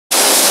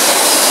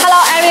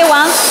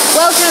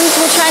Welcome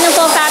to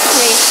Chinafore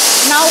factory.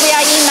 Now we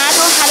are in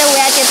metal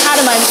hardware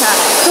department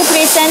to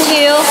present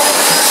you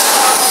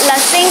the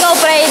single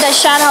blade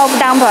shut-off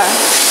damper.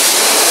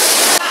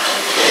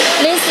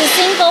 This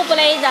single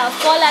blade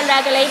for the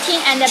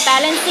regulating and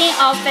balancing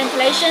of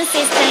ventilation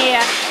system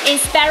air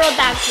in spiral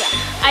ducts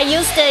are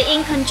used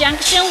in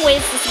conjunction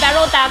with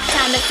spiral ducts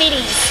and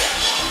fittings.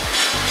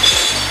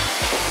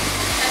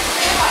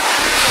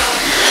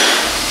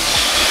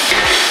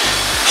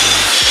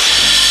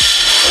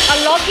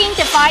 A locking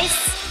device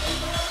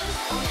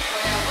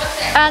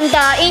and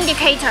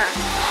indicator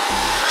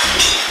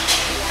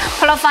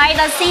provide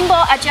a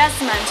simple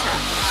adjustment.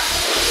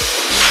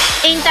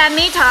 In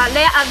diameter,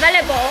 they are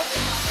available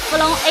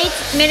from 8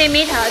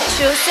 mm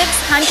to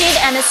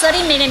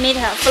 630 mm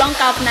from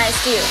galvanized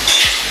steel.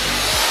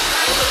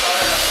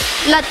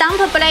 The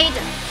damper blade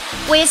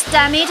with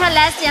diameter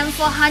less than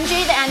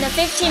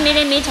 450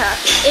 mm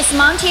is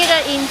mounted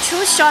in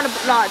two short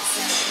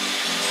rods.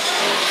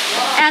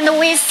 And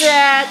with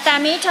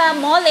diameter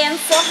more than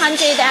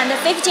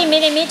 450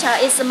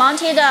 mm is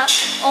mounted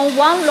on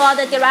one rod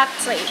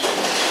directly.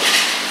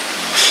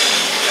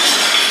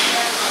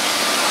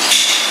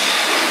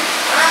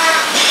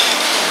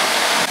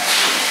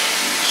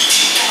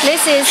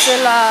 This is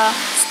the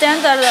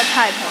standard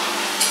type.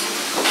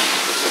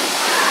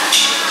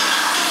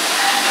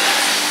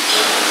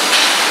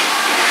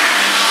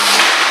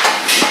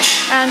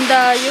 And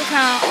you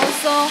can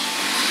also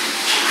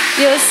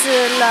use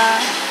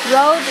the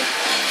rod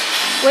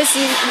with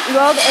the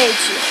rod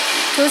edge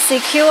to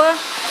secure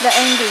the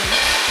ending.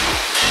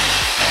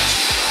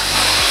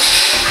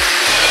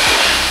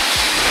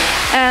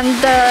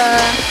 And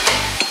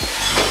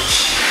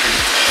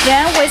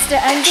then with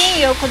the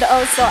ending, you could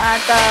also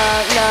add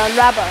the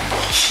rubber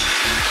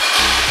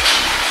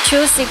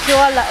to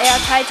secure the air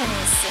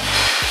tightness.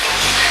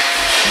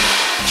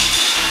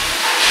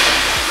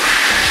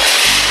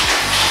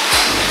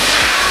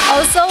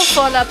 Also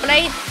for the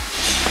blade,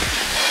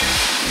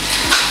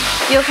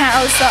 you can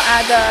also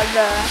add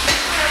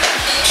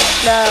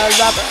the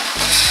rubber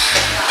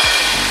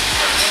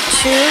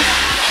to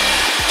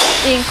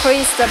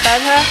increase the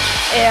better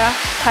air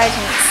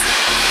tightness.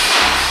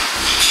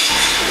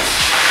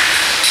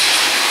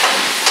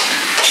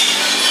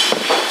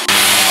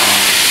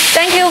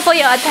 Thank you for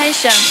your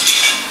attention.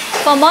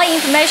 For more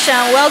information,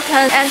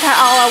 welcome enter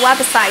our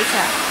website.